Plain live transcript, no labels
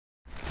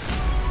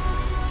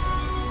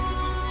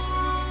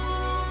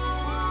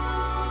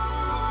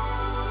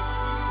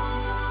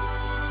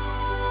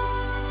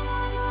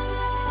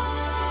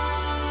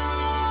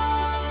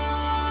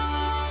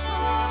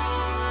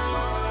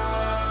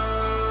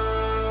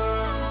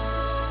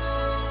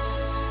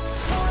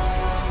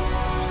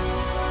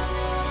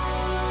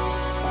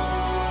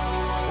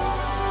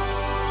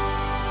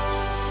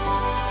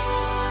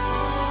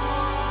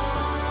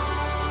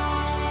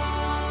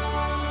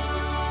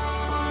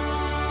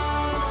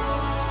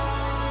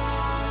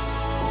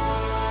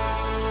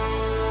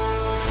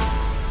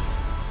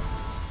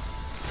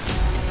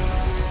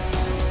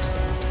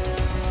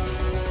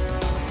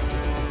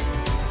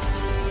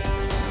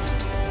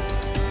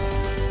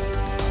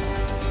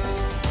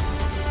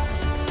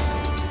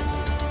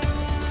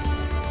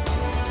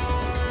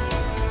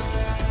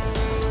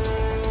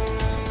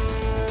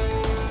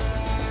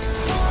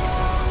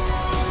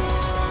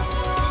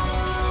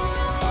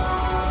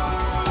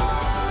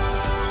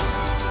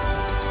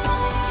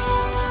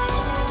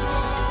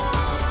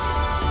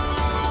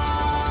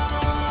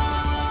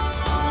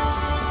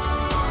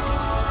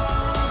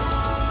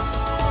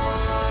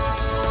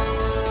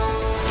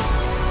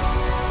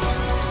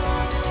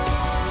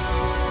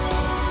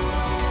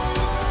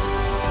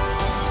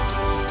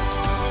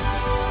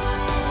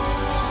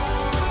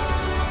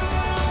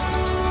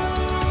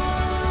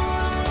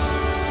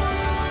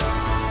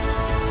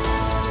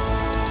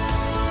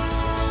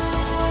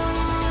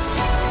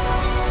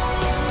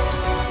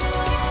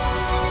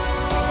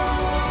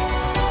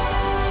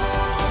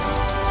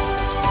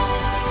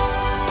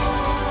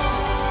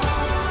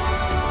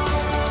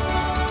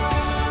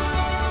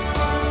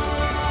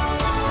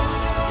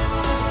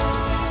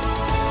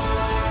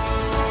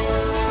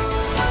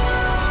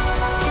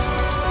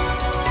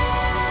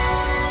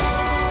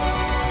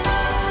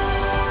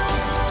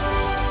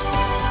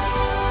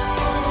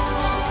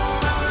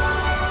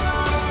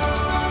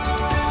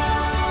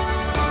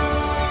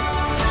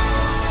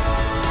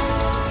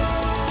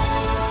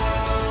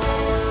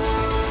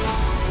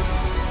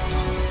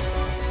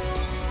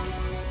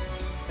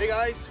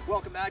guys,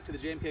 welcome back to the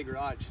JMK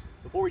Garage.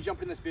 Before we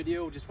jump in this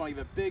video, just want to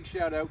give a big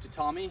shout out to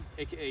Tommy,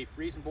 aka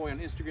Freezing Boy on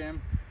Instagram,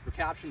 for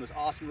capturing those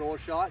awesome roller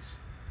shots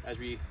as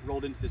we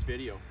rolled into this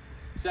video.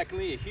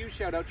 Secondly, a huge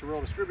shout out to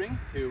Roller Distributing,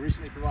 who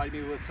recently provided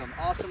me with some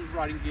awesome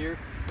riding gear,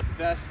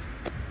 vest,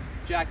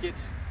 jacket,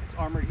 it's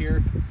armored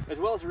here, as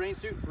well as a rain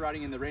suit for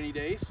riding in the rainy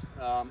days.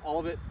 All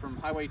of it from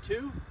Highway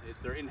 2. It's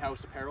their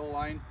in-house apparel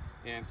line,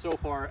 and so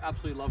far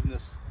absolutely loving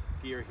this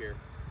gear here.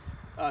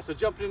 So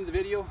jumping into the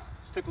video,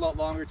 this took a lot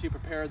longer to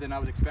prepare than I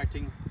was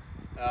expecting.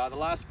 The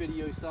last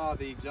video you saw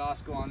the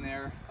exhaust go on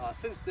there.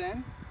 Since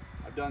then,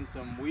 I've done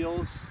some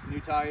wheels, new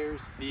tires,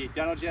 the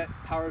DynoJet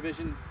Power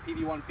Vision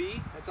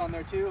PV1-B that's on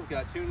there too. I've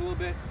got it tuned a little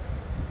bit.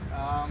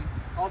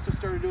 Also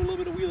started doing a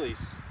little bit of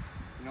wheelies.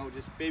 You know,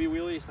 just baby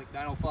wheelies like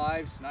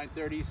 905s,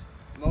 930s,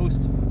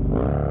 most.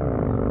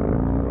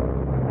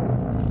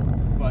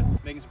 But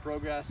making some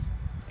progress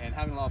and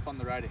having a lot of fun in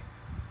the riding.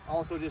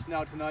 Also just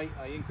now tonight,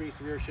 I increased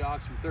the rear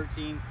shocks from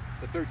 13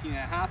 to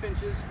 13.5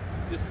 inches,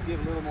 just to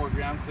give a little more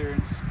ground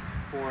clearance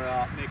for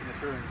making the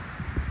turns.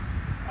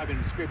 I've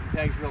been scraping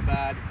pegs real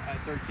bad at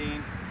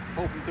 13.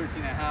 Hoping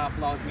 13.5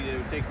 allows me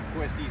to take some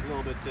twisties a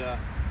little bit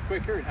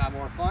quicker and have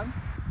more fun.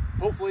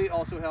 Hopefully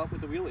also help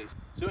with the wheelies.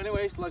 So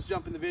anyways, let's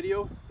jump in the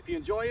video. If you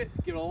enjoy it,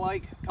 give it a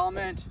like,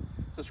 comment,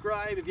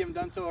 subscribe if you haven't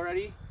done so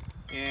already,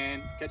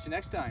 and catch you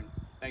next time.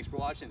 Thanks for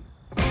watching.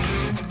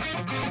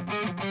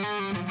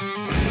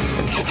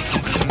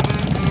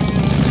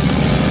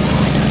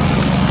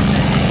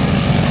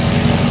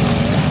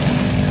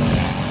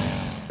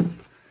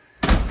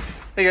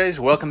 Hey guys,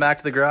 welcome back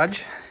to the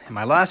garage. In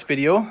my last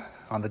video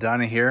on the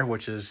Dyna here,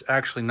 which is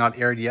actually not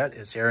aired yet,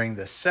 it's airing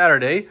this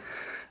Saturday,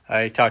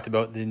 I talked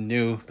about the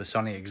new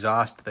Bassani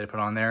exhaust that they put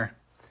on there.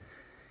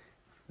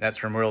 That's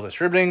from Roller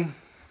Distributing.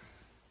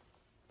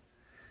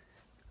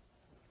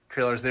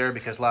 Trailer's there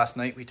because last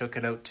night we took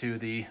it out to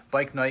the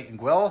bike night in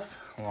Guelph,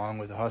 along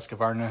with the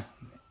Husqvarna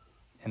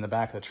in the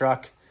back of the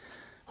truck.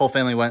 Whole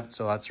family went,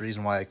 so that's the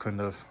reason why I couldn't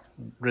have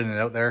ridden it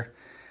out there.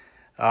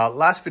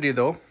 Last video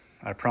though,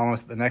 I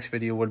promised the next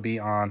video would be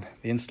on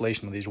the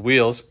installation of these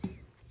wheels,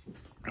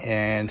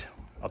 and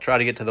I'll try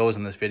to get to those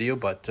in this video,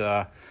 but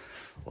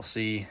we'll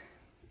see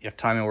if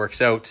timing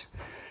works out.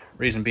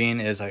 Reason being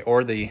is I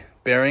ordered the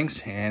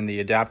bearings and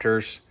the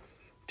adapters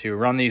to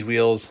run these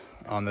wheels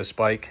on this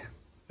bike.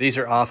 These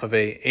are off of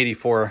a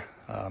 84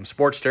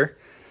 Sportster,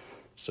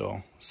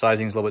 so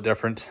sizing is a little bit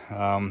different.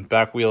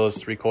 Back wheel is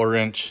 3/4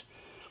 inch,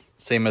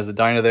 same as the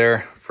Dyna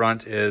there.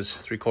 Front is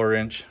 3/4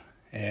 inch,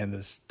 and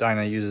this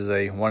Dyna uses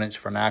a 1 inch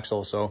for an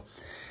axle. So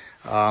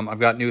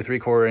I've got new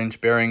 3/4 inch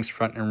bearings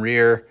front and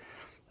rear,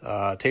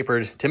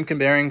 tapered Timken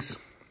bearings,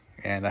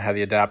 and I have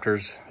the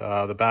adapters.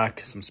 The back,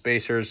 some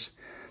spacers.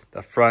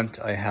 The front,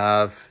 I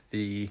have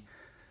the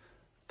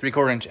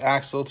 3/4 inch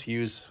axle to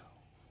use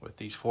with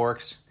these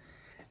forks,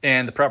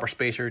 and the proper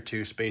spacer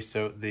to space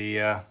out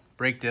the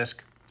brake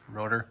disc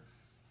rotor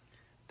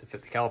to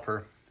fit the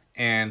caliper,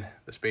 and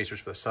the spacers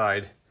for the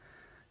side.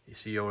 You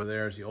see over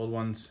there is the old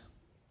ones.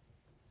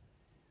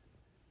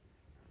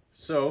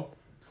 So,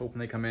 hoping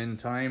they come in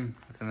time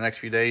within the next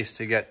few days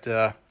to get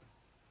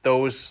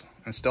those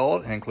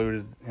installed and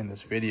included in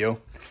this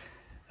video.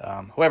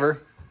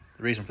 However,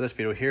 the reason for this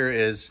video here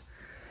is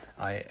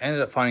I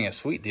ended up finding a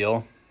sweet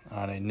deal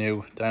on a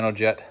new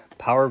DynoJet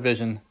Power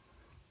Vision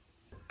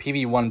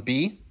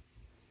PV1B.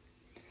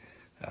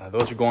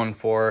 Those are going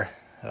for,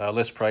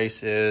 list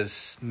price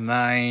is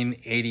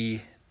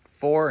 $984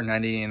 or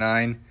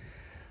 $989.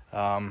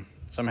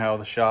 Somehow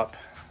the shop,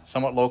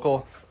 somewhat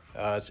local,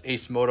 it's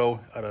Ace Moto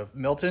out of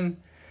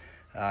Milton.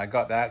 I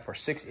got that for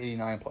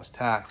 $689 plus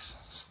tax.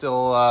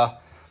 Still a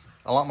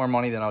lot more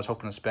money than I was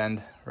hoping to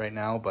spend right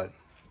now, but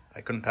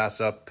I couldn't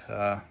pass up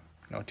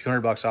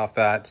 200 bucks off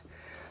that.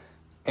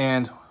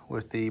 And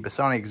with the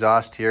Bassani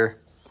exhaust here,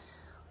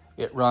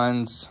 it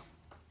runs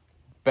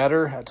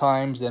better at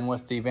times than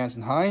with the Vance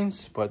 &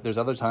 Hines, but there's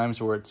other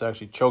times where it's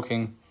actually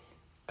choking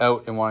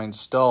out and wanting to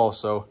stall.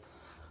 So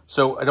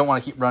I don't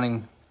want to keep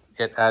running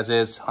it as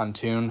is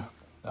untuned.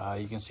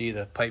 You can see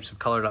the pipes have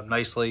colored up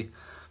nicely,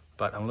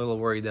 but I'm a little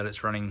worried that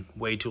it's running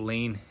way too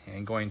lean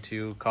and going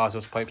to cause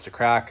those pipes to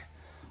crack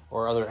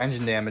or other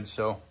engine damage.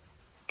 So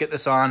get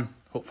this on.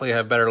 Hopefully I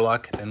have better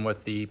luck than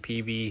with the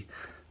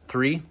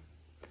PV3.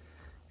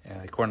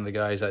 And according to the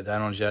guys at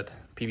DynoJet,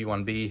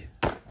 PV1B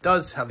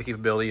does have the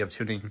capability of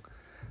tuning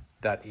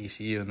that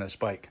ECU in this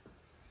bike.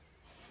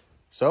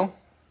 So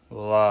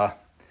we'll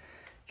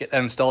get that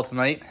installed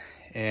tonight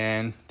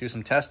and do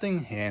some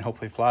testing and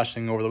hopefully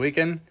flashing over the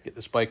weekend. Get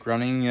this bike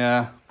running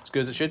as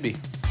good as it should be.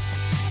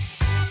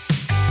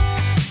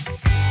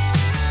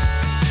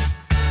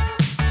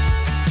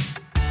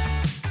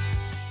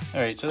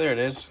 All right, so there it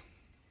is.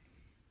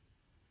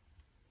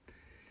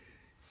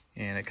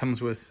 And it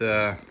comes with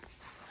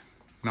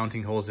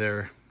mounting holes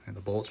there and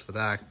the bolts for the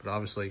back, but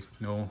obviously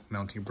no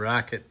mounting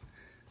bracket,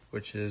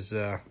 which is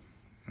a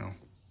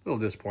little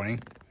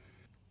disappointing.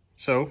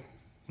 So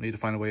we need to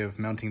find a way of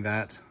mounting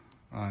that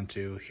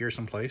onto here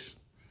someplace.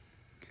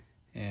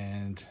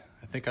 And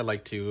I think I'd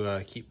like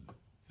to keep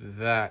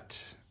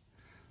that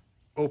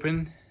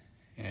open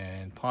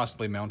and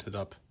possibly mount it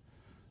up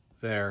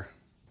there.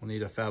 We'll need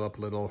to fab up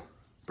a little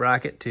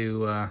bracket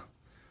to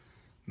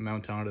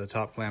mount onto the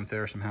top clamp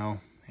there somehow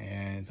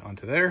and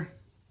onto there.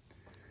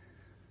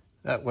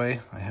 That way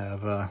I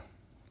have a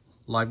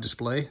live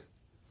display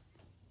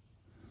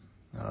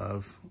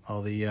of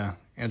all the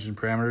engine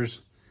parameters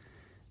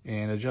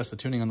and adjust the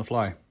tuning on the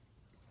fly.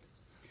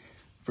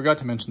 Forgot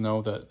to mention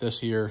though that this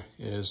here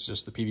is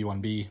just the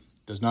PV1B,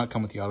 does not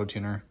come with the auto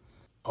tuner,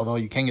 although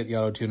you can get the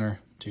auto tuner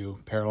to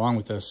pair along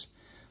with this,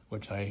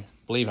 which I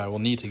believe I will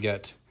need to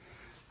get.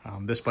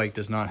 This bike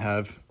does not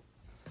have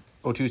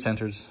O2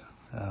 sensors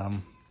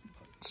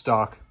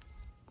stock.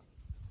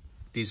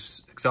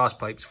 These exhaust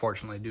pipes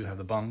fortunately do have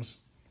the bungs,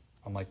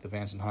 unlike the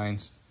Vance and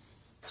Hines.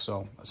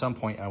 So at some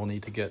point I will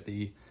need to get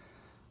the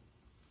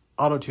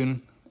auto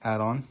tune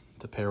add-on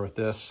to pair with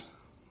the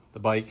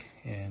bike,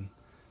 and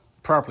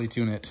properly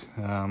tune it.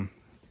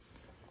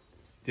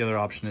 The other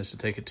option is to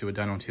take it to a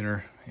dyno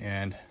tuner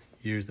and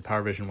use the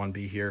Power Vision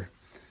PV1-B here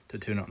to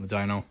tune it on the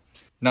dyno.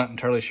 Not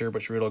entirely sure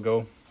which route it'll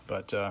go,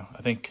 but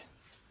I think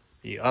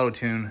the auto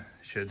tune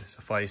should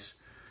suffice.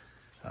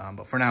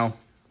 But for now,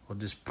 we'll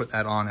just put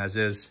that on as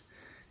is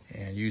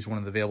and use one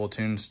of the available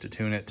tunes to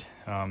tune it,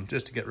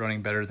 just to get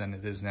running better than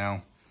it is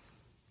now.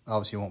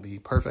 Obviously it won't be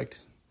perfect,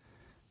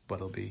 but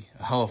it'll be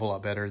a hell of a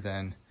lot better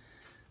than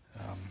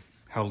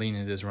how lean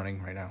it is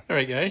running right now. All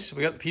right guys, so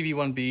we got the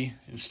PV1B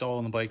installed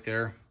on the bike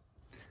there.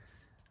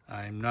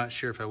 I'm not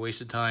sure if I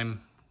wasted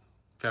time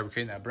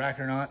fabricating that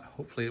bracket or not.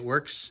 Hopefully it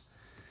works.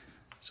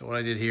 So what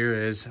I did here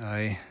is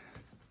I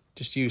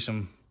just used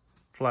some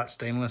flat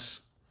stainless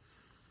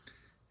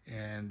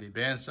and the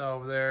bandsaw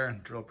over there,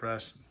 drill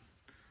press,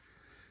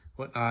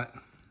 whatnot,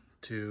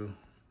 to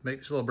make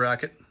this little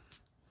bracket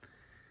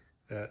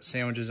that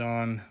sandwiches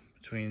on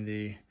between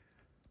the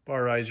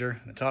bar riser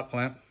and the top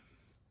clamp.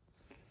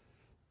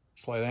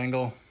 Slight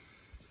angle,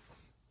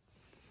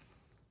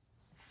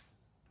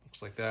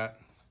 looks like that.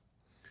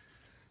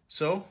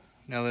 So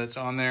now that it's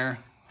on there,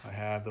 I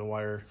have the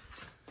wire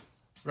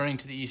running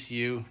to the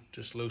ECU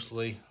just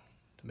loosely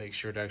to make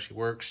sure it actually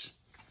works.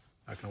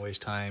 Not gonna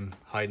waste time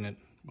hiding it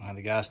behind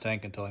the gas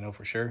tank until I know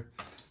for sure.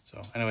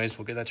 So anyways,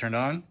 we'll get that turned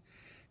on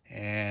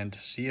and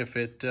see if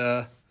it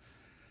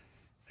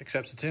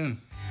accepts the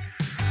tune.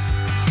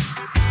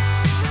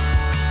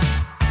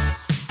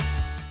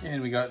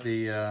 And we got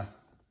the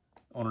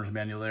owner's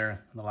manual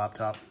there on the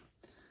laptop.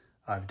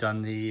 I've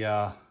done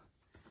the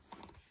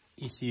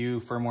ECU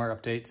firmware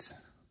updates,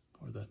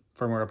 or the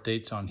firmware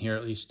updates on here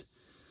at least.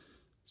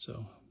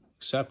 So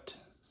accept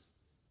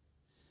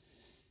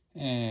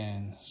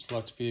and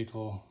select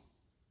vehicle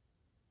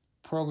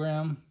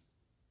program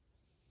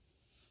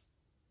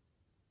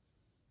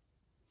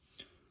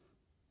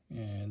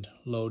and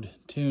load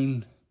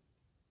tune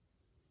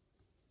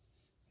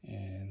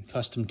and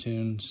custom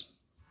tunes.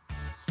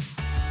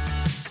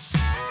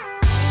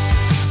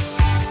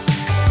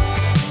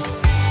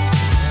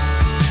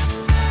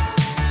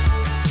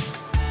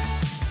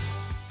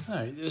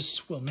 Alright,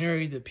 this will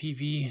marry the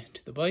PV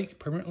to the bike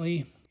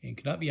permanently and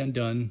cannot be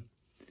undone.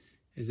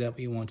 Is that what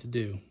you want to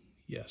do?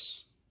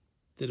 Yes.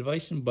 The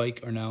device and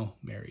bike are now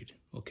married.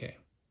 Okay.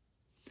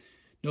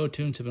 No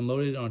tunes have been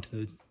loaded onto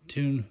the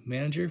tune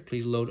manager.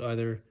 Please load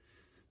either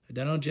a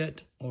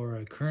DynoJet or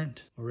a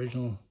current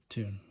original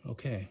tune.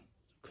 Okay.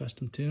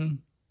 Custom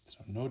tune. So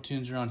no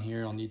tunes are on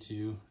here. I'll need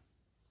to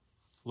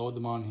load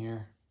them on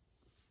here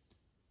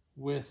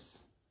with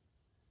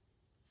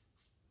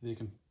the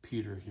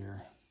computer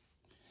here.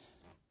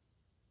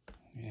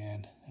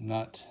 And I'm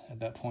not at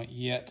that point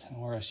yet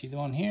where I see them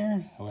on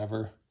here.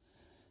 However,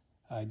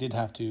 I did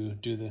have to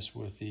do this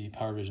with the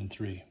Power Vision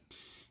 3.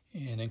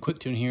 And in Quick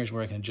Tune here is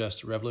where I can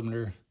adjust the rev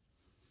limiter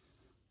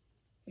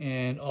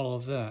and all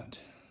of that.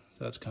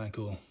 That's kind of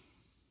cool.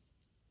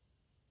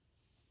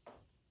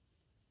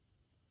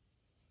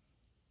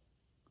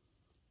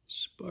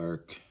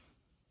 Spark,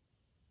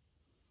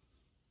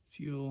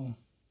 fuel.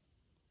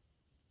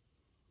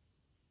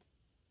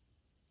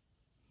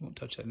 Won't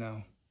touch that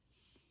now.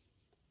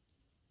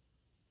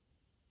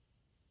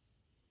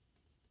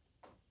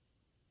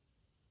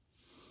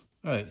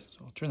 All right,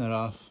 so I'll turn that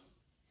off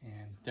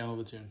and download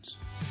the tunes.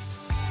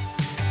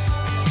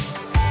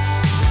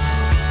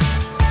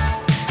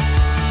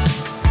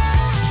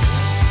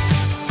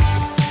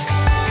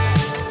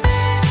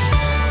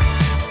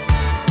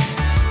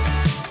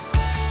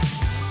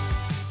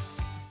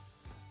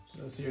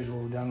 So this here's where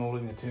we're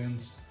downloading the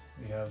tunes.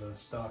 We have the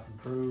stock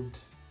improved.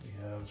 We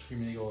have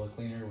Screaming Eagle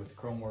cleaner with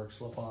Chromeworks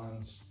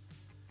slip-ons.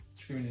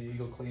 Screaming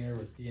Eagle cleaner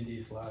with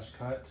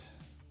D&D/cut.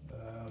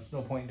 There's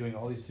no point in doing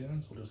all these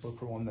tunes. We'll just look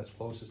for one that's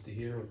closest to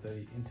here with the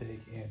intake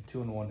and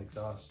 2-in-1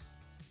 exhaust.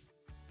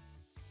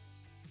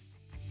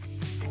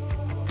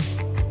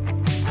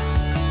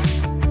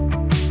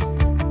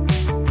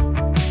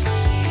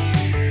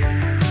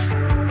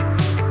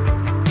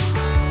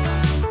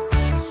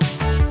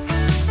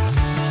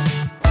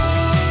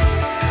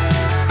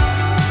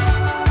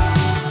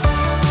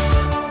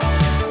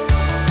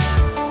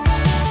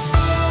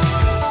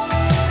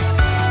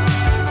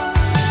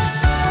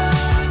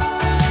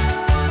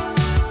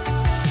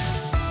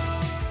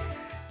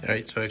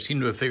 right, so I seem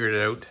to have figured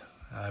it out.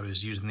 I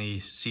was using the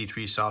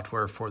C3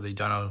 software for the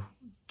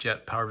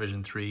DynoJet Power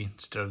Vision 3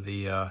 instead of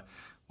the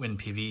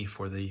WinPV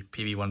for the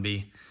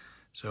PV1B.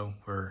 So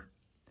we're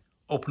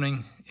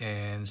opening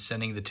and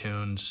sending the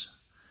tunes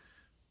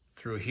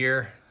through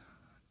here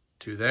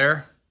to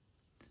there.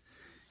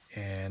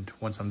 And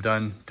once I'm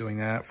done doing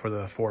that for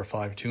the 4 or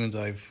 5 tunes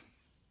I've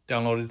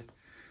downloaded,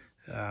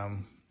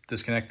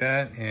 disconnect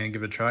that and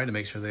give it a try to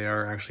make sure they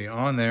are actually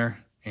on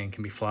there and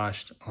can be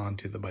flashed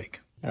onto the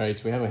bike. All right,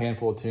 so we have a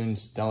handful of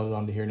tunes downloaded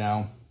onto here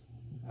now.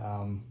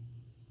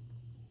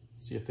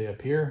 See if they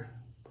appear.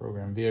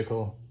 Program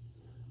vehicle,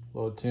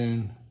 load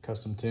tune,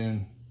 custom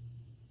tune.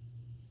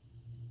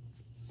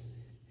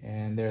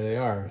 And there they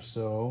are.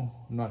 So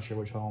I'm not sure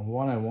which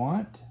one I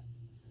want.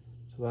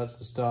 So that's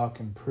the stock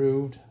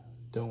improved.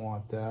 Don't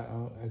want that.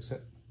 I'll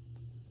exit.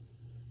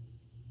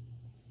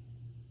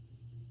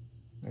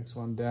 Next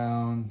one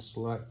down,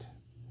 select.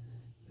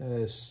 That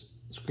is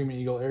Screaming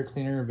Eagle Air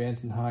Cleaner,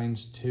 Vance &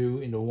 Hines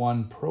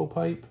 2-in-1 Pro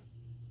Pipe.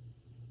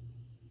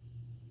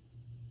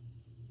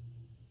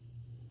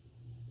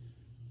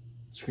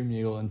 Screaming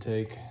Eagle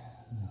intake,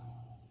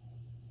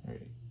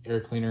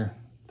 air cleaner,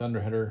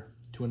 Thunderheader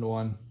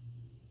 2-in-1.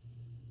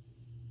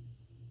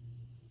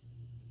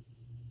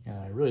 And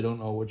I really don't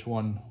know which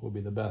one will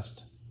be the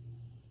best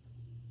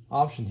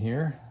option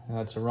here.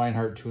 That's a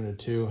Reinhardt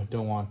 2-in-2.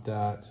 Don't want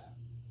that.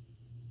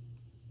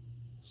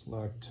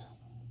 Select.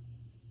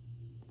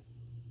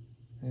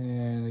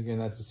 And again,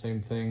 that's the same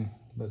thing.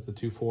 That's the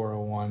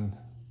 2401,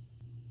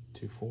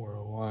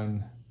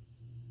 2401,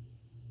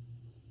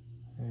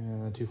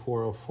 and the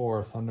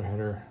 2404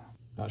 Thunderheader.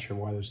 Not sure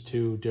why there's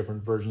 2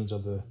 different versions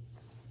of the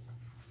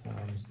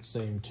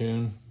same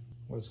tune.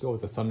 Let's go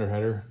with the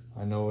Thunderheader.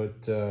 I know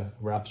it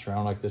wraps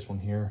around like this one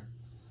here.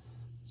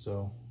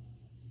 So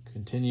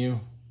continue.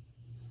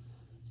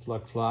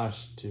 Select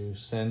flash to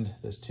send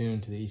this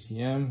tune to the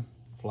ECM.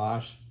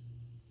 Flash.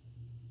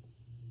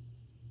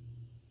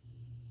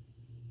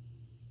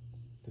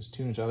 This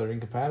tune is either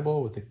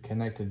incompatible with the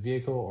connected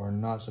vehicle or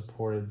not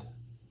supported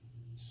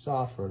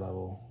software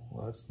level.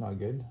 Well, that's not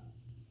good.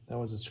 That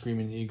was a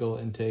Screaming Eagle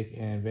intake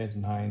and Vance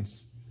 &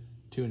 Hines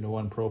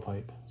 2-in-1 Pro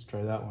Pipe. Let's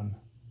try that one.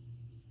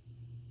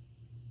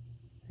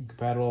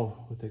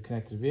 Incompatible with the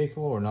connected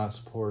vehicle or not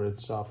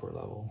supported software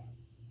level.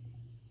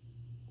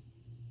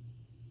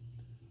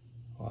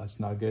 Well, that's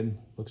not good.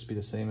 Looks to be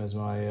the same as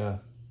my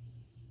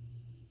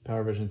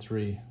Power Vision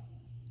 3.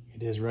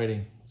 It is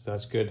writing, so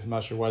that's good. I'm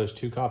not sure why there's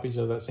 2 copies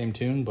of that same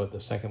tune, but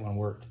the second one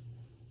worked.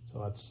 So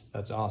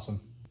that's awesome.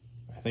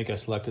 I think I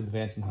selected the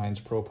Vance & Hines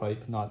Pro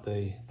Pipe, not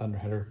the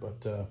Thunderheader,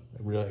 but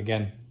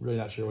really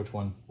not sure which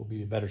one will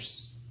be a better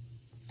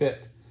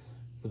fit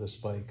for this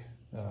bike.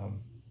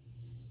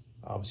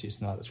 Obviously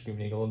it's not the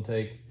Screaming Eagle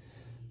intake.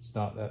 It's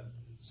not that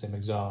same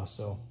exhaust,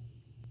 so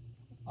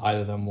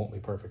either of them won't be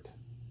perfect.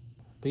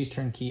 Please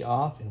turn key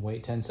off and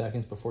wait 10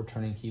 seconds before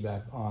turning key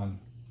back on.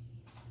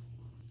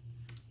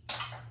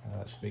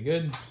 That should be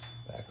good.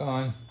 Back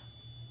on.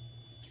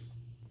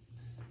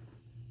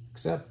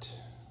 Accept.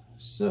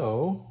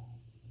 So,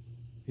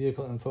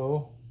 vehicle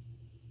info,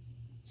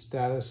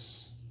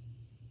 status,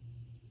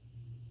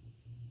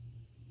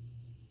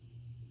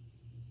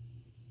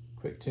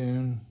 quick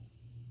tune.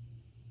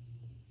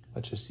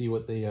 Let's just see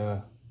what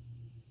the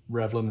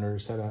rev limiter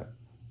is set at.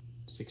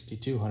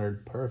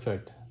 6,200,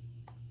 perfect.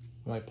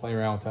 We might play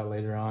around with that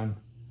later on.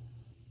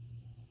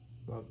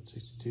 About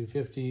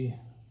 6,250.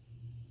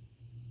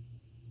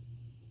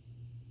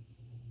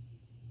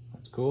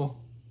 That's cool.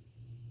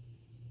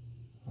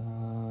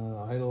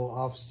 Idle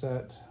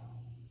offset.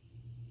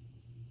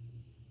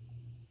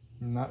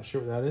 I'm not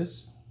sure what that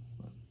is.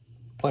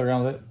 Play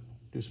around with it.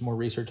 Do some more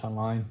research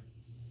online.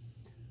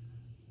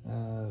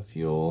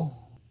 Fuel.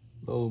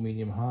 Low,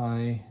 medium,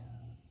 high.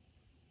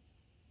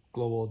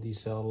 Global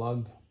decel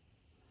lug.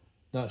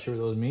 Not sure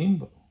what those mean,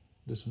 but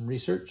do some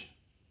research.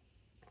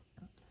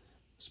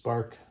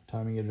 Spark,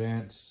 timing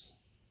advance.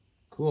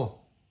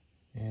 Cool.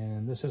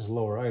 And this is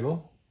lower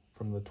idle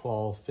from the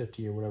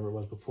 1250 or whatever it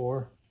was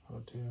before.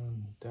 Auto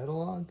tune, data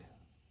log,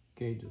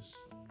 gauges.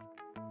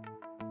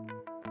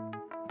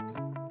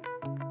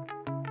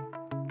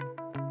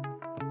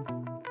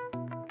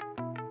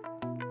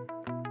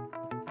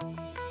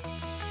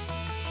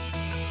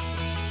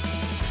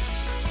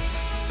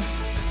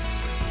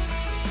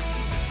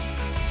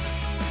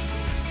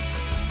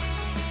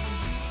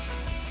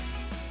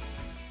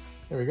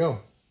 There we go.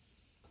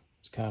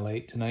 It's kind of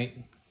late tonight.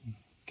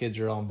 Kids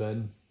are all in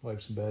bed,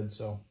 wife's in bed,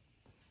 so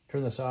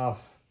turn this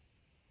off.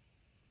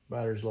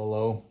 Battery's a little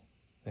low,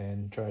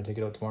 and try to take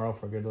it out tomorrow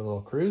for a good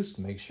little cruise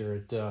to make sure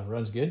it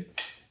runs good.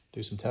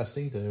 Do some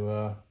testing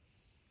to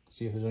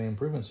see if there's any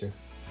improvements here.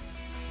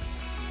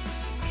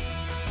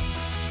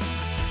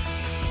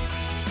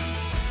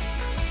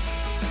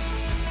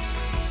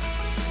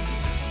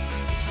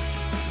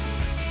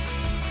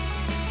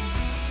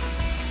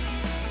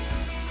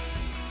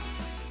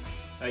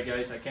 Alright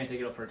guys, I can't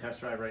take it out for a test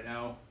drive right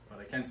now, but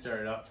I can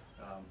start it up.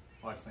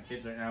 Watching the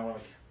kids right now while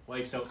the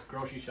wife's out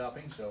grocery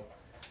shopping, so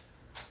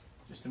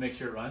just to make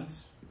sure it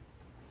runs.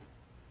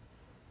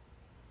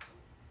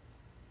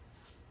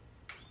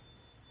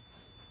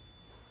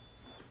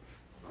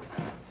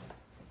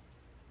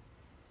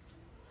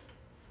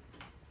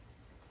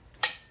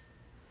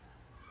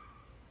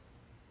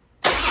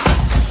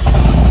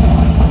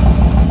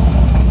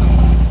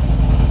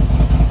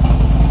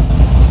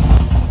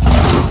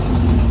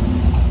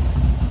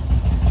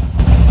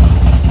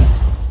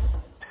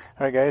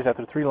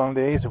 3 long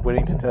days of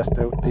waiting to test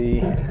out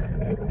the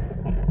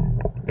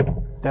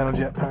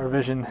DynoJet Power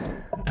Vision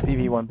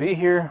PV1B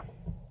here.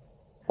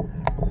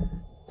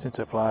 Since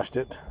I flashed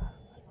it,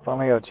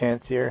 finally got a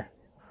chance here.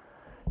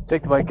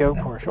 Take the bike out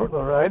for a short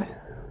little ride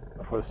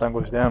before the sun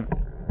goes down.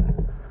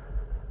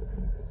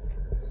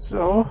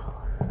 So,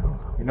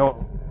 we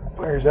know it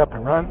fires up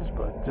and runs,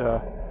 but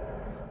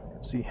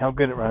see how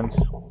good it runs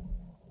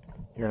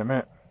here in a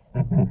minute.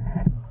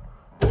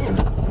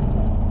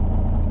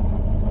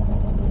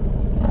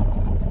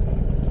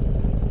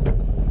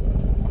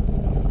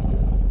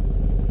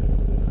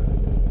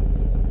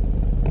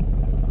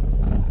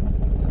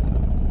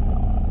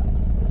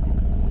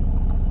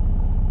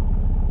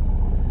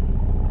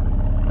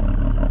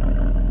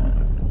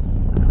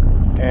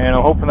 And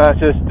I'm hoping that's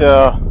just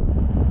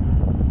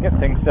get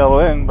things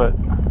settled in, but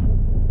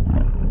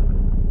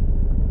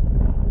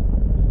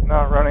it's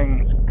not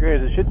running as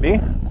great as it should be.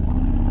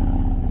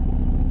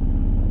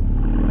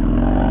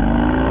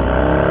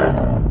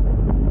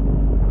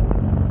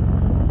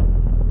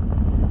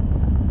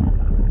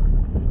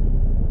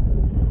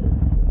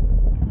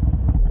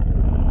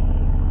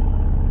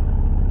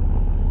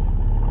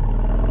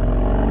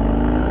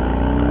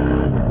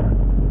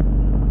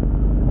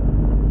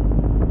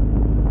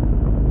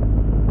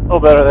 A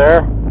little better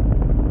there.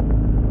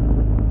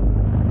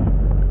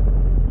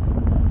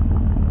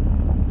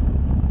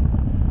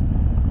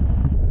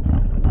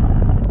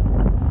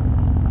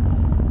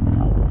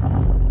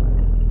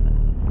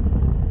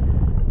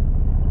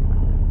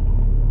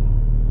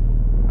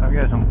 I've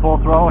got some full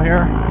throttle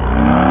here.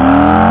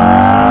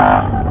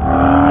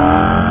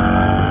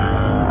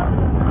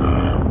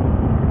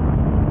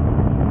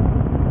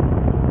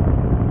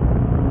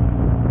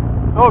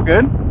 Oh,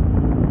 good.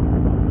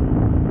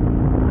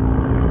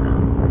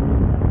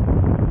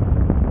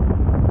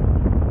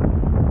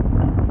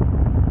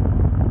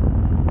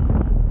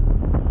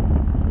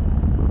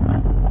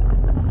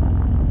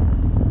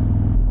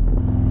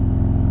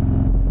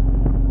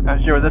 Not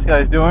sure what this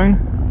guy's doing.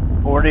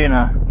 40 in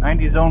a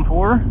 90 zone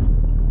 4.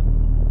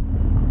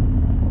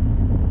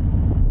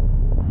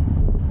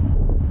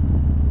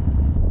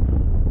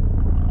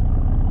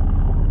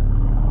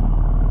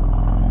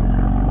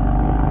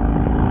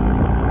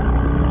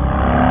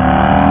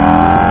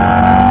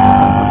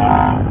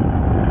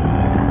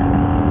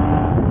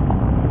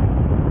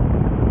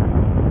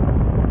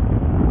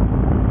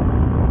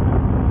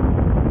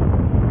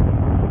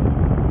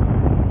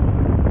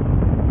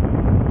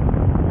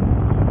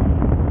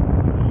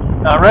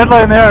 Red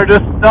line there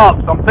just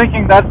stopped, so I'm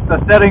thinking that's the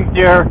settings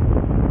here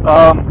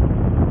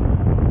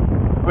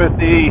with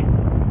the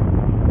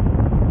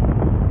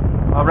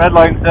red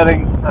line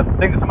settings. I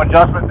think there's some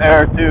adjustment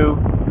there to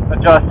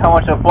adjust how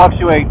much it'll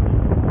fluctuate.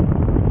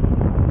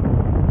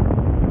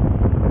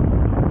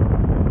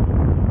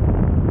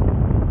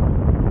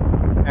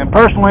 And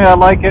personally, I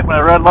like it when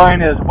a red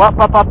line is up,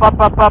 up, up, up,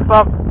 up, up,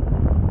 up,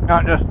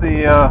 not just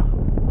the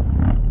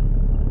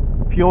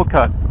fuel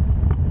cut.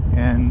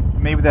 And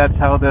maybe that's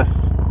how this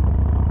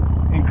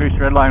increased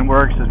red line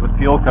works, is with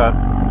fuel cut,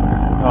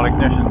 not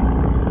ignition.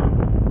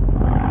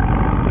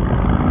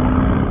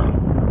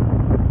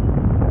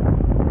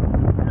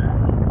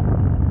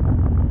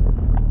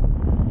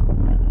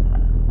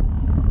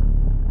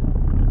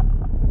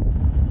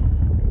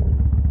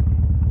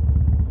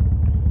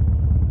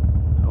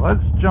 So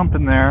let's jump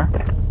in there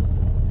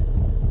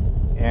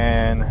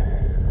and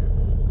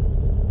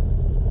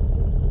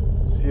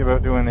see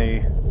about doing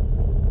the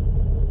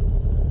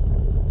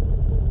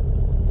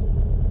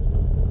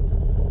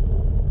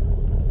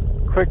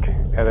quick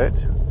edit.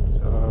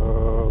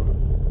 So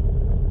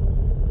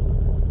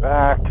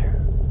back,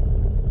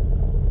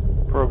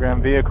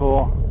 program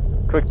vehicle,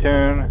 quick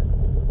tune.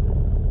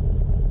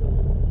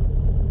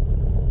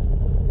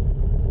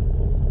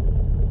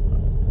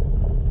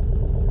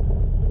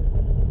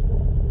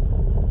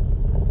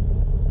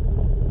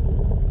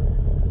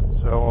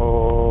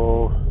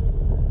 So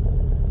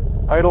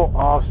idle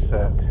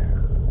offset.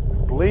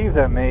 I believe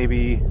that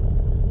maybe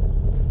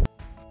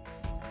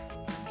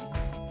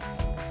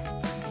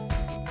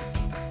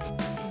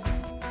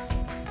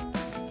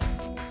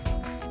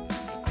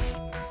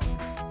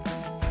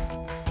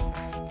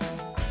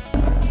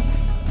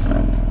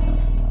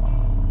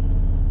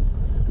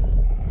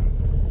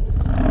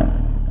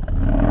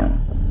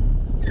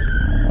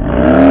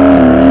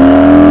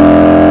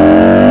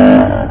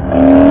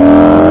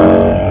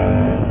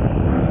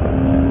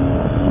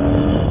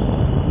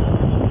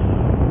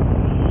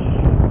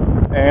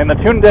the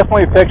tune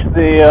definitely picks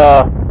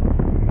the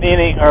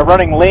meaning or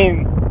running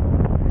lean.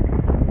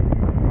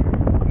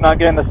 Not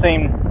getting the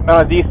same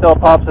amount of D-cell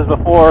pops as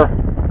before.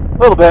 A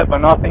little bit, but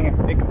nothing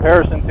in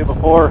comparison to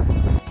before.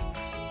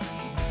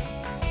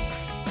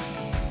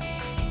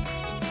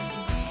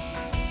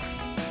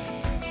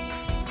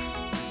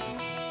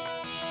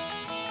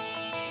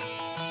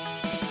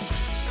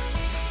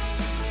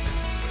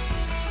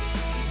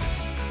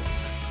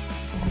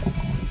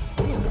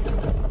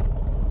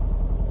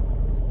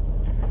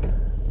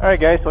 Alright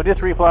guys, so I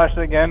just reflashed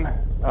it again.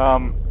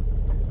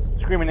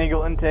 Screaming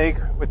Eagle intake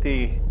with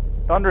the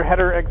Thunder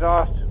header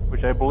exhaust,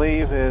 which I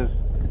believe is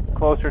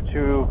closer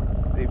to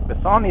the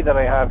Bassani that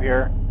I have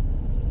here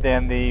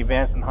than the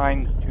Vance &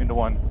 Hines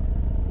 2-to-1.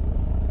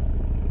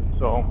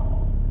 So,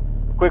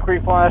 quick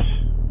reflash.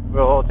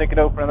 We'll take it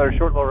out for another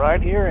short little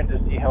ride here and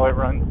just see how it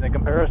runs in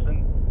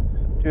comparison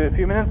to a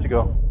few minutes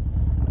ago.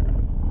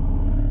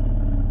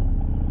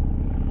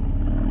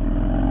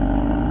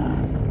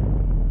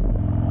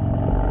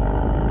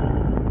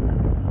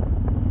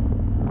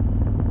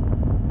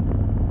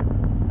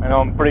 I know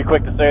I'm pretty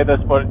quick to say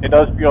this, but it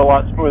does feel a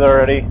lot smoother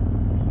already.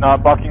 It's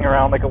not bucking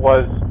around like it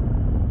was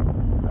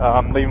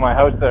leaving my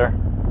house there.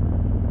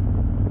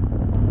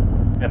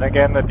 And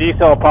again, the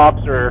D-cell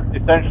pops are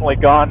essentially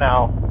gone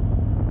now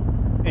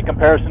in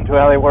comparison to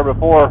how they were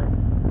before.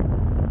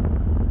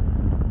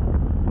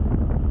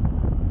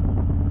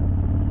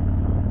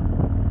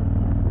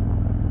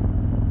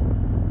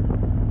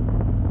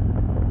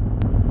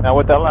 Now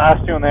with that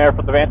last tune there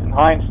for the Vance &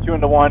 Hines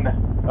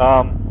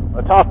 2-to-1,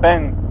 the top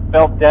end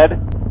felt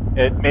dead.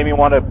 It made me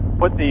want to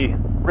put the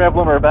rev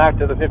limiter back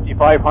to the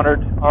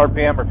 5,500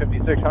 RPM or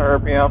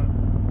 5,600 RPM,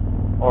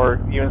 or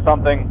even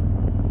something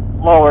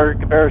slower in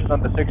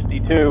comparison to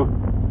 62,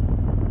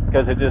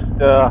 because it just,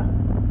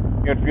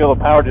 you can feel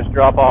the power just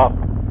drop off.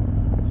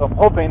 So I'm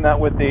hoping that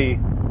with the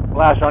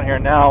flash on here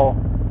now,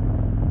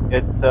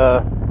 it's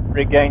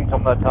regained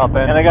some of that top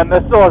end. And again,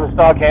 this still has a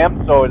stock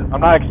cam, so I'm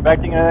not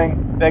expecting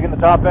anything big in the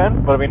top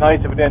end, but it'd be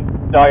nice if it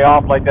didn't die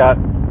off like that.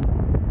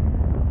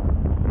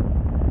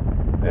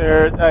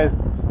 I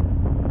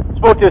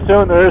spoke too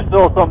soon. There is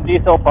still some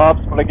D-cell pops,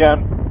 but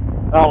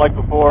again, not like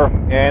before.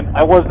 And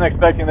I wasn't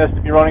expecting this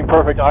to be running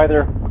perfect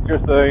either. It's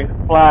just the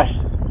flash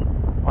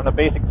on the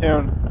basic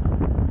tune.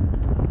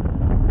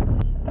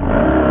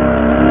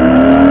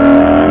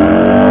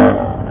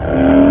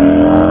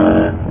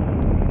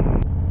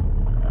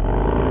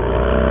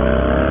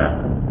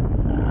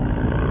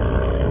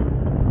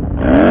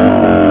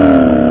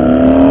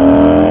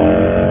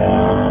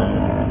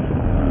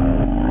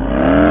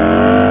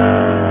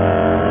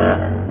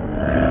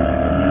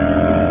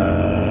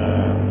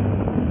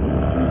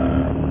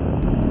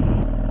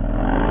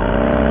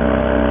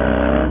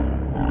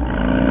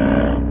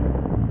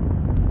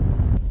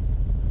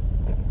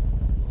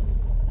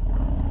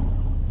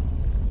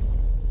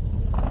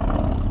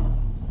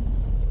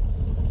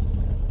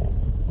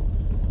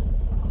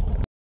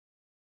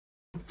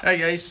 Alright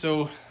guys,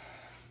 so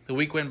the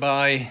week went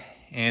by,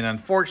 and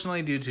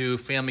unfortunately due to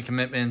family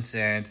commitments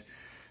and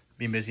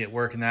being busy at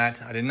work and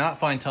that, I did not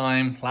find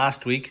time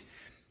last week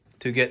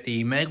to get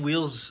the mag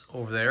wheels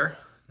over there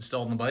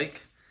installed on the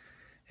bike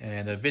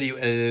and a video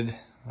edited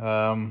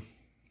and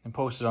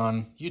posted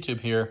on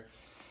YouTube here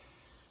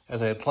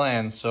as I had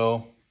planned.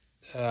 So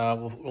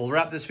we'll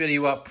wrap this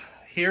video up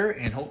here,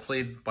 and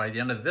hopefully by the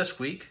end of this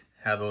week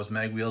have those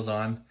mag wheels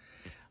on.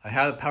 I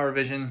have the Power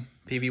Vision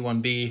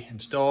PV1-B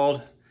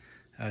installed.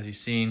 As you've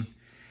seen,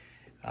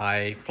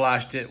 I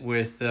flashed it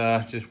with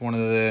just one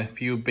of the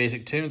few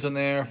basic tunes on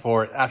there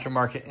for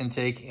aftermarket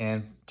intake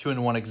and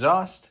 2-in-1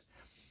 exhaust.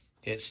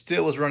 It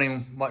still was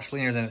running much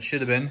leaner than it should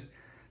have been.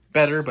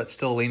 Better, but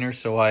still leaner.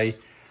 So I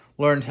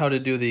learned how to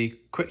do the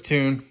quick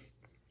tune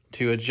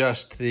to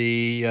adjust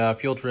the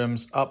fuel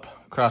trims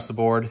up across the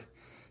board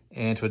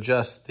and to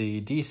adjust the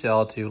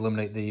D-cell to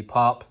eliminate the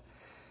pop.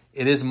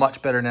 It is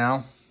much better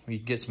now. We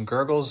get some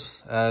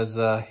gurgles as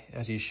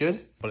you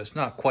should, but it's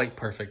not quite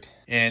perfect.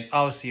 And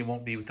obviously it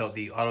won't be without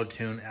the auto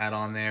tune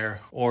add-on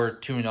there or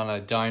tuned on a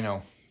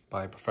dyno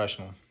by a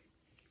professional.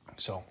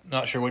 So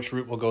not sure which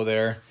route we'll go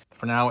there.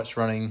 For now it's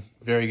running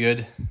very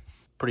good.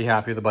 Pretty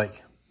happy with the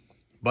bike.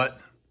 But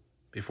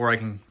before I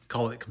can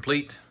call it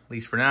complete, at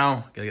least for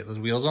now, gotta get those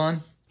wheels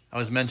on. I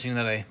was mentioning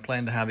that I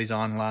planned to have these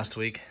on last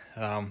week.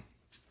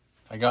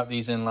 I got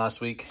these in last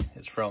week.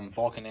 It's from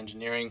Vulcan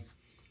Engineering.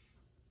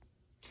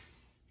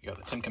 You got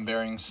the Timken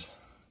bearings,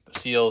 the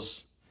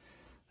seals.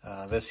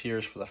 This here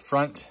is for the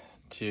front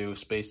to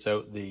space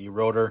out the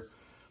rotor,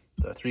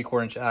 the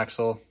 3/4 inch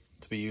axle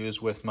to be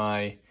used with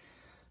my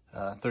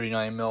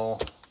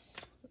 39mm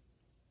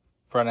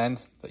front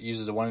end that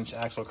uses a 1-inch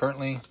axle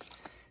currently,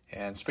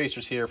 and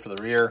spacers here for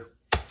the rear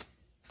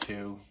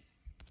to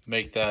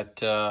make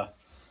that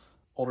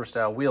older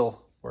style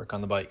wheel work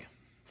on the bike.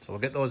 So we'll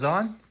get those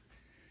on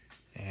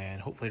and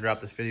hopefully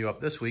wrap this video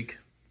up this week,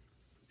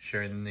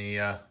 sharing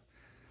the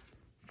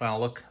final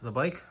look of the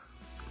bike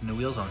with the new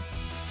wheels on.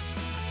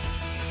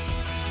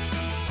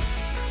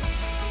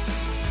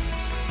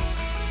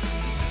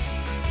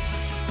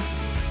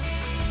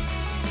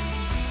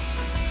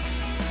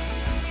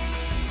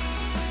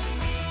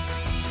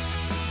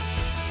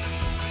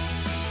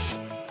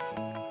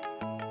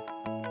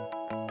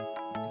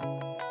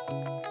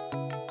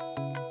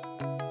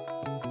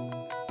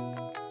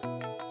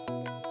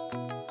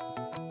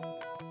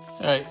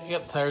 All right, you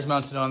got the tires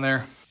mounted on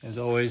there. As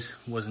always,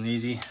 wasn't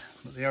easy,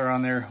 but they are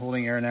on there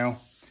holding air now.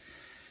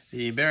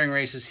 The bearing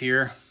races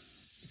here,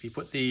 if you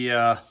put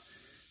the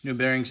new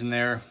bearings in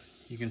there,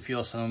 you can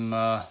feel some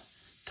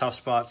tough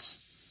spots.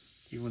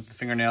 Even with the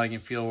fingernail, you can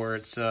feel where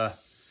it's got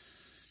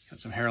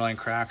some hairline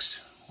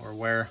cracks or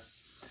wear.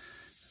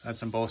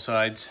 That's on both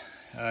sides.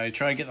 I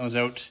tried getting those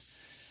out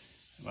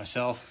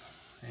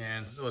myself,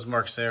 and those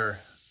marks there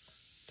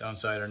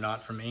downside are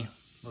not for me.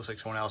 Looks like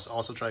someone else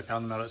also tried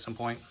pounding them out at some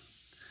point,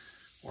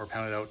 or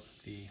pounded out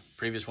the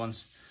previous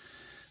ones.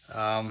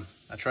 I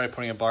tried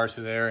putting a bar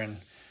through there and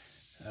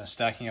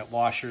stacking up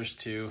washers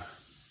to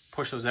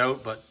push those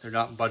out, but they're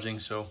not budging.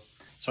 So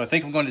I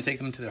think I'm going to take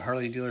them to the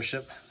Harley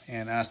dealership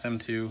and ask them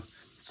to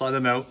slide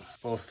them out,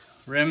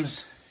 both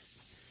rims,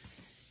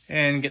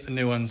 and get the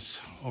new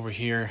ones over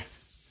here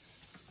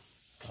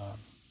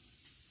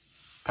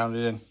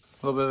pounded in.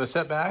 A little bit of a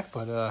setback,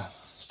 but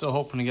still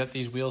hoping to get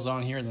these wheels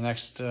on here in the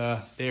next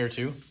day or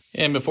two.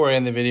 And before I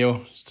end the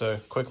video, just a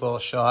quick little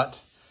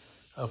shot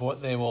of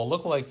what they will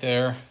look like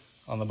there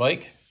on the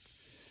bike.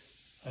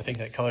 I think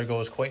that color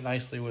goes quite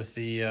nicely with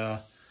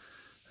the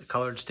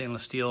colored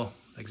stainless steel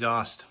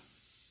exhaust.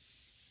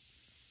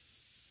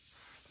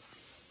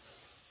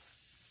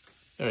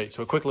 All right,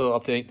 so a quick little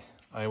update.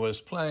 I was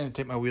planning to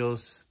take my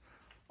wheels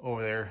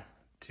over there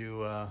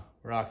to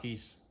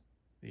Rockies,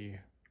 the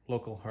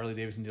local Harley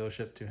Davidson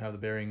dealership, to have the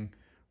bearing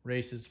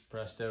races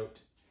pressed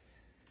out.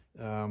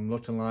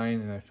 Looked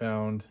online and I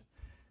found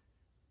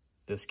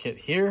this kit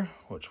here,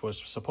 which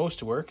was supposed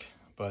to work,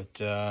 but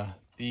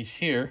these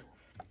here,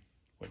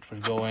 which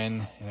would go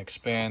in and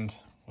expand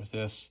with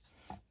this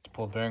to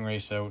pull the bearing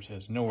race out,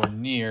 is nowhere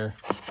near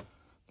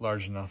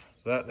large enough.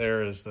 So that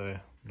there is the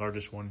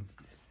largest one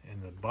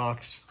in the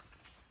box.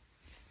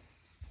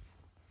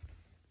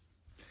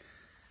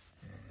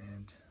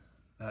 And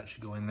that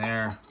should go in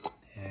there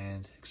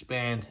and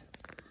expand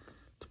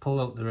to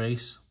pull out the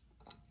race.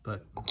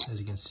 But as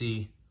you can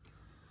see,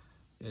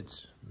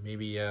 it's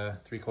maybe a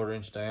 3/4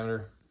 inch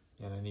diameter,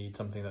 and I need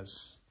something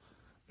that's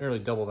nearly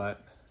double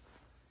that.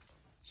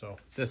 So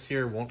this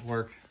here won't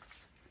work.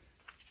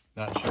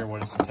 Not sure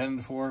what it's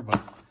intended for,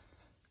 but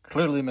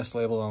clearly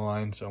mislabeled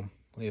online, so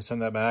I need to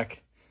send that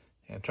back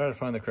and try to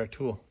find the correct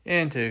tool.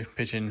 And to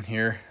pitch in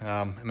here,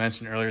 I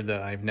mentioned earlier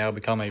that I've now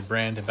become a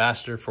brand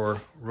ambassador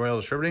for Royal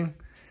Distributing.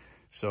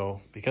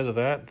 So because of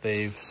that,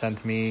 they've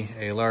sent me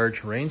a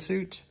large rain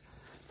suit,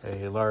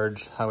 a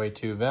large Highway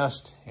 2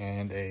 vest,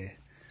 and a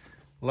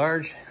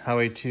large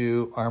Highway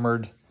 2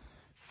 armored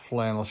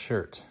flannel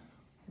shirt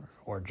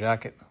or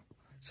jacket.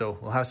 So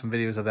we'll have some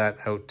videos of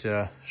that out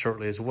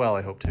shortly as well,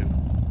 I hope to.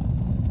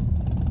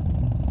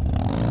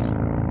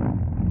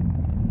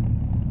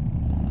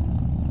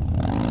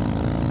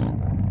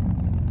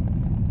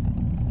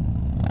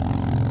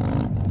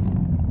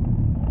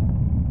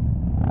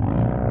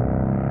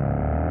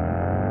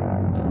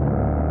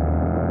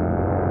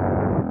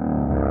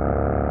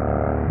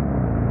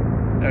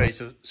 Alright,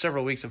 so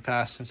several weeks have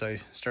passed since I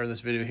started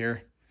this video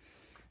here.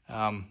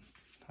 I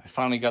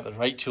finally got the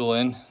right tool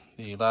in.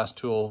 The last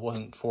tool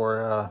wasn't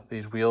for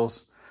these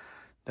wheels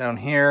down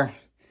here.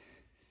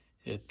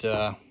 It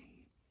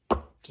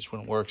just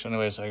wouldn't work. So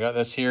anyways, I got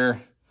this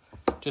here.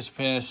 Just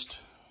finished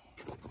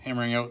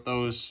hammering out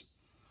those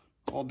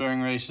old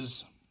bearing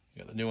races.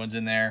 Got the new ones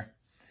in there.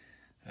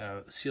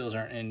 The seals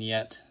aren't in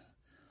yet,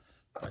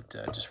 but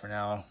just for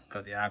now,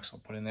 got the axle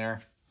put in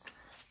there.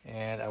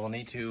 And I will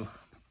need to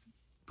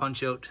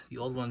punch out the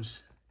old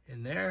ones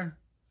in there,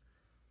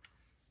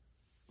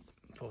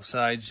 both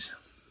sides.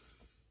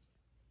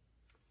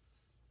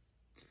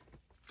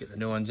 Get the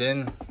new ones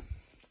in.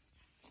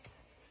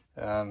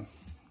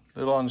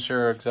 Little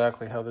unsure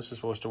exactly how this is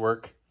supposed to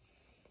work.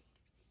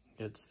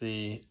 It's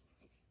the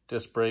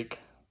disc brake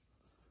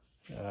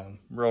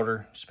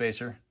rotor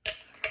spacer,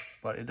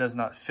 but it does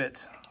not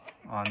fit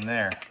on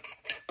there.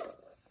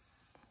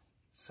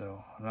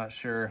 So I'm not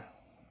sure.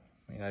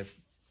 I mean, I've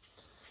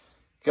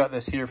got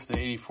this here for the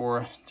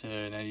 84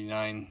 to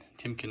 99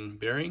 Timken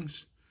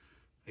bearings.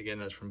 Again,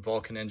 that's from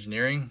Vulcan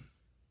Engineering.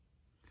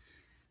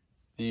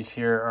 These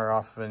here are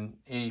off of an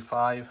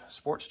 85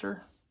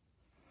 Sportster.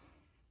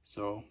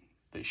 So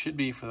they should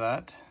be for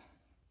that.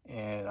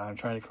 And I'm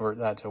trying to convert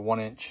that to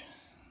 1 inch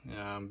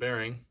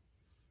bearing,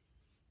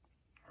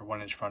 or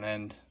 1 inch front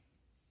end,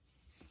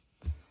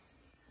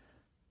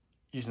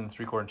 using the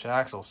 3/4 inch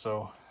axle.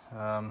 So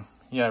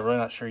yeah, I'm really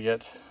not sure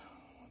yet.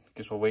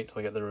 Guess we'll wait till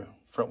I get the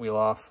front wheel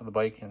off of the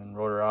bike and then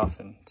rotor off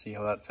and see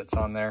how that fits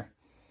on there.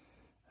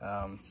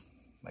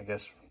 I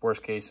guess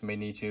worst case, I may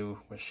need to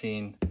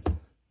machine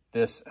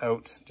this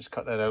out, just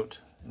cut that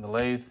out in the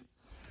lathe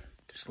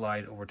to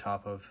slide over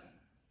top of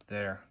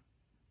there.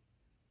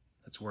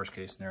 That's worst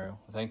case scenario,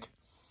 I think.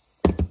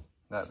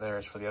 That there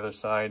is for the other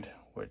side,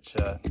 which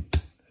I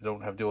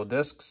don't have dual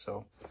discs,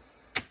 so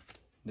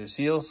new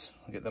seals,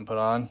 I'll get them put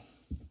on.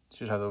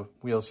 Should have the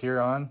wheels here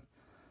on,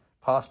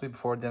 possibly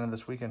before the end of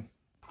this weekend.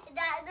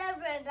 That's the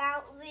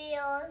burnout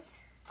wheels.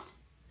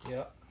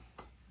 Yeah.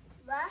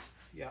 What?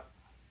 Yeah.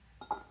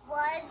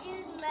 Why do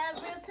you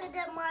never put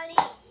them on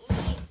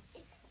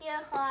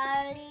your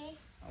Harley?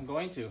 I'm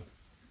going to.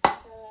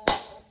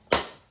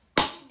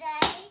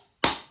 Today?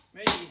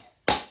 Maybe.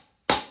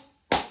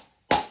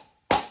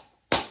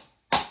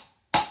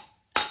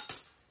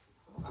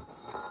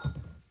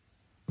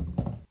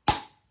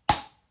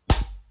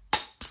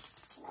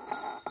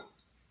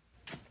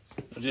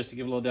 So just to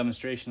give a little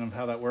demonstration of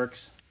how that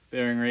works,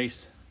 bearing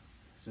race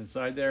is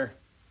inside there,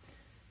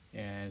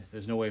 and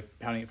there's no way of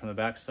pounding it from the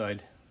back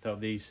side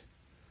without these.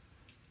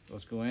 So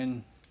let's go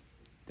in,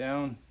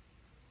 down,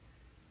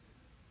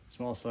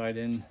 small side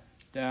in,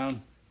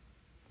 down,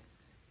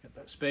 get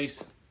that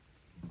space,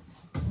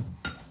 put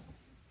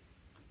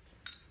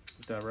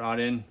that rod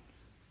in,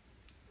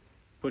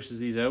 pushes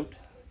these out,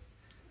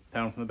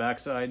 pound from the back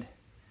side,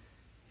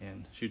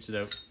 and shoots it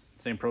out.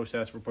 Same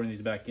process, we're putting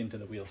these back into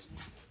the wheels.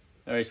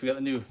 All right, so we got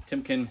the new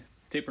Timken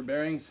taper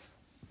bearings.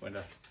 I'm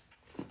going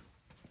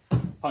to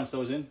punch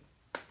those in.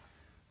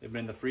 They've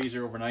been in the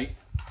freezer overnight.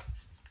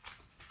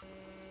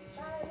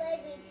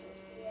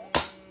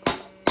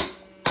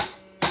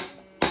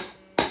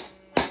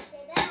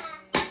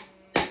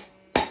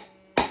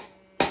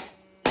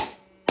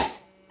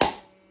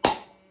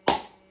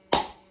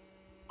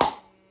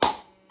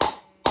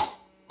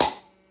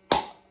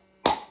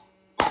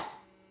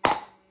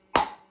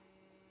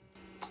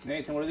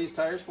 Nathan, what are these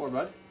tires for,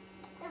 bud?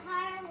 The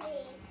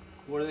Harley.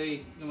 What are they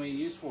going to be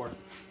used for?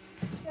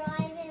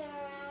 Driving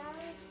around.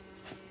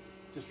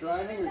 Just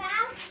driving or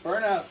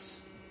burnouts?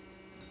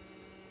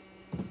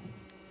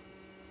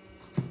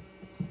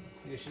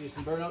 You should do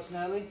some burnouts,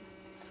 Natalie?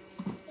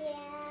 Yeah.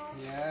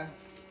 Yeah?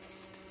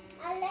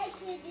 I like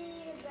you do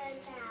your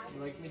burnout.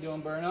 You like me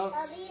doing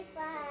burnouts? It'll be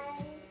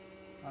fun.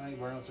 I think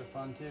burnouts are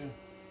fun too.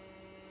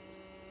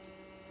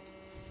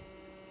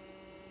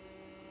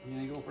 You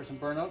gonna go for some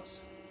burnouts?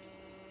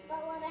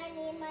 But what I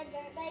need, my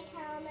dirt bike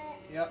helmet.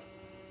 Yep.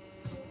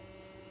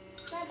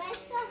 My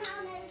bicycle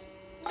helmet is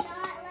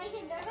not like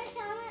a dirt bike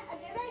helmet. A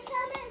dirt bike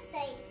helmet is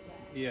safe.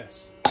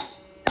 Yes.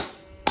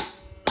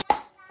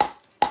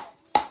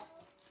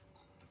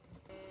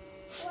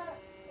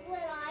 Would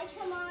I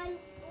come on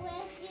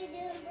with you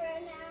doing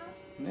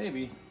burnouts?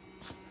 Maybe.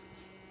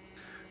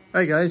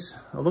 Alright guys,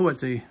 although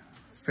it's a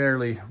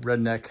fairly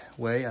redneck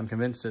way, I'm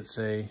convinced it's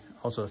a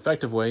also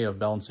effective way of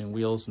balancing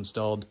wheels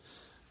installed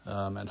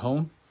at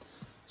home.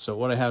 So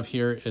what I have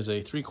here is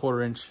a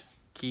 3/4 inch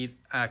keyed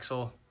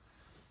axle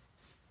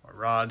or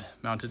rod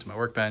mounted to my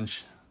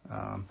workbench,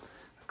 a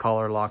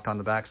collar locked on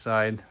the back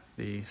side,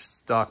 the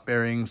stock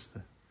bearings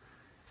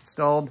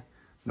installed,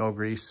 no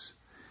grease,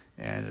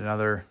 and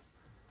another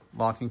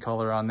locking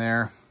collar on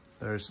there.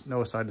 There's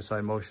no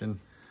side-to-side motion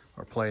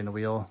or play in the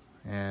wheel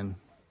and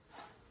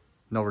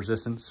no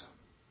resistance.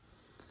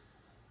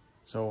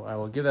 So I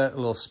will give that a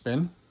little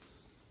spin,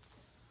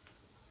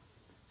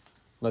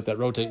 let that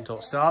rotate until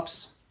it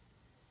stops,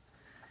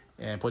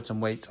 and put some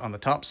weights on the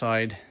top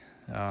side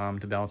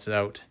to balance it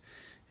out.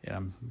 And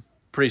I'm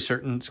pretty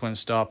certain it's going to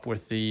stop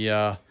with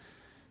the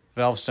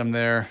valve stem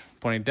there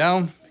pointing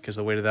down, because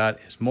the weight of that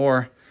is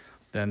more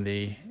than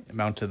the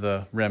amount of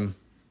the rim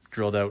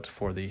drilled out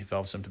for the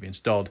valve stem to be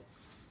installed.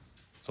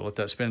 So let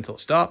that spin until it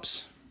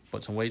stops,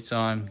 put some weights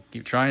on,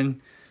 keep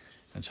trying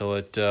until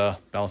it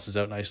balances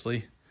out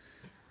nicely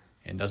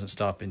and doesn't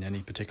stop in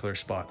any particular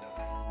spot.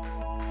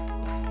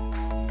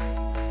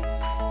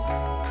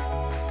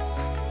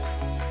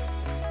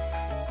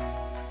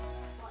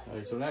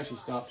 Okay, so it actually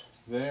stopped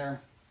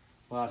there.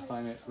 Last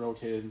time it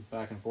rotated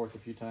back and forth a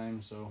few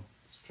times, so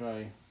let's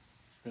try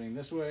spinning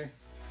this way.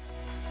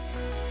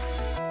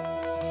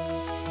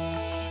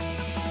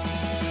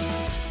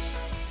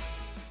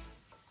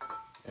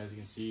 As you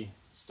can see,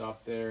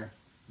 stopped there.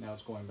 Now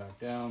it's going back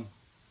down.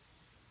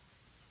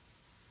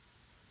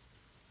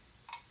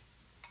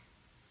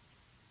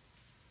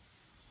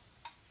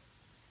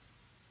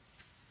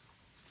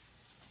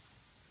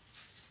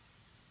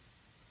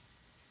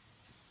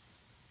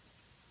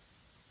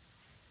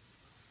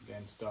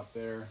 Again, stop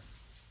there.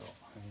 So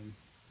I'm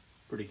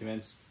pretty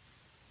convinced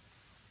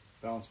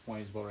balance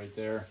point is about right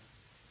there.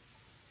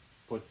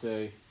 Put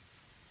a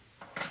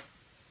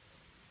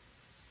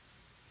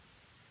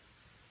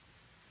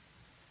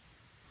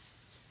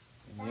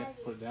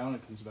put it down,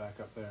 it comes back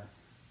up there.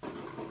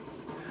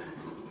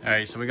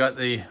 Alright, so we got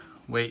the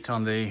weight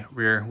on the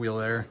rear wheel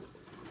there.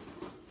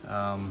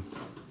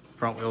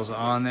 Front wheels are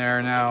on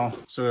there now.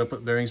 So we're gonna put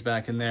the bearings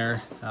back in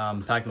there,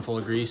 pack them full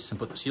of grease and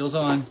put the seals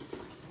on.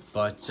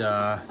 But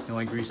the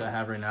only grease I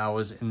have right now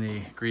is in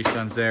the grease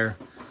guns there.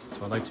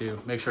 So I'd like to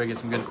make sure I get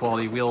some good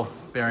quality wheel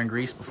bearing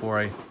grease before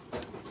I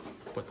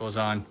put those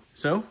on.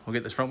 So we'll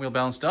get this front wheel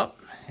balanced up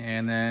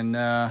and then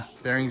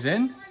bearings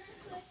in,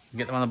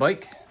 get them on the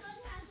bike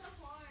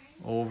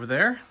over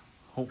there,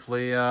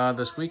 hopefully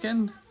this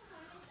weekend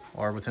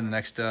or within the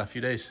next few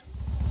days.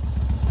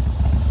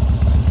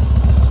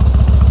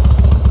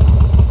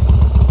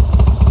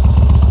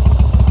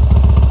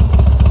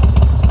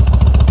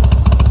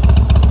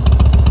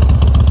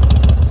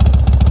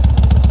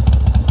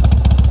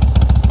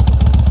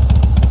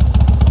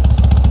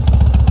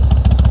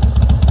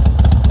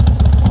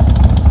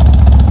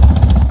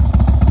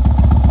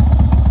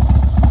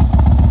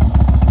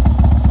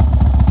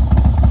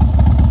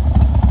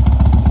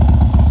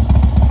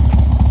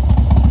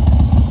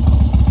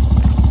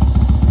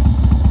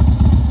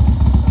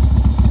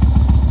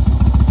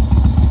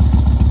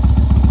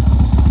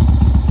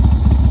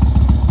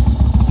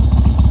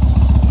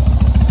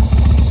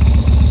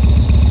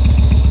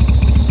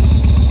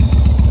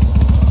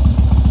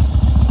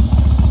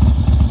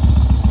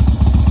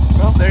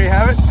 there you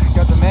have it.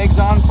 Got the mags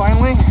on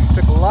finally.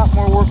 Took a lot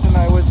more work than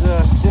I was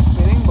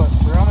anticipating, but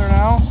they're on there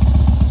now.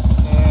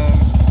 And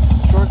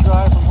a short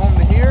drive from home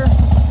to here.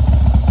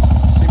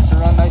 Seems to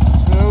run nice and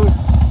smooth.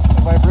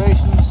 No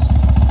vibrations.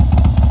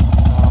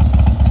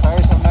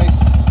 Tires have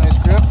nice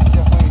grip.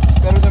 Definitely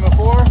better than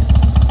before.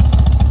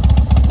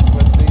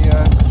 But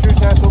the true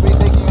test will be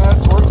taking it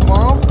out to work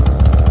tomorrow.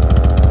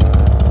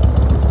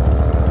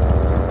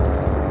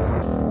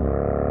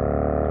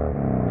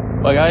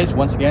 Well guys,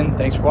 once again,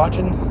 thanks for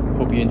watching.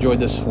 Hope you enjoyed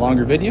this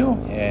longer video,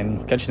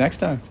 and catch you next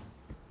time.